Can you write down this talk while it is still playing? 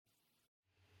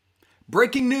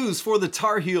Breaking news for the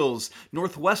Tar Heels.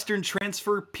 Northwestern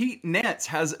transfer Pete Nance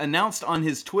has announced on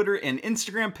his Twitter and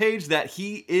Instagram page that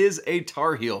he is a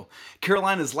Tar Heel.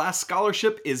 Carolina's last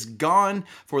scholarship is gone.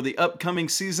 For the upcoming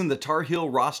season, the Tar Heel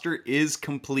roster is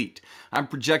complete. I'm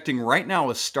projecting right now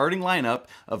a starting lineup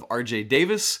of RJ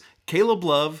Davis, Caleb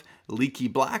Love, Leaky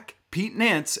Black, Pete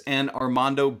Nance, and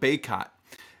Armando Bacot.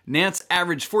 Nance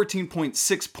averaged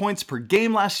 14.6 points per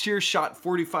game last year, shot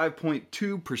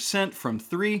 45.2% from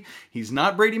three. He's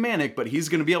not Brady Manek, but he's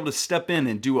going to be able to step in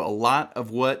and do a lot of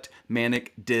what Manek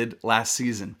did last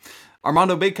season.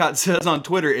 Armando Bacot says on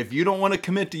Twitter, if you don't want to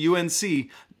commit to UNC,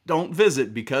 don't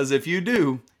visit, because if you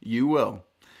do, you will.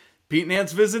 Pete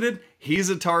Nance visited. He's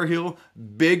a Tar Heel.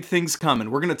 Big things coming.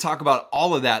 We're going to talk about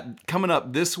all of that coming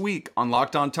up this week on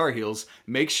Locked On Tar Heels.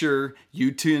 Make sure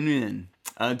you tune in.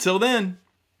 Until then,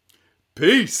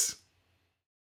 peace.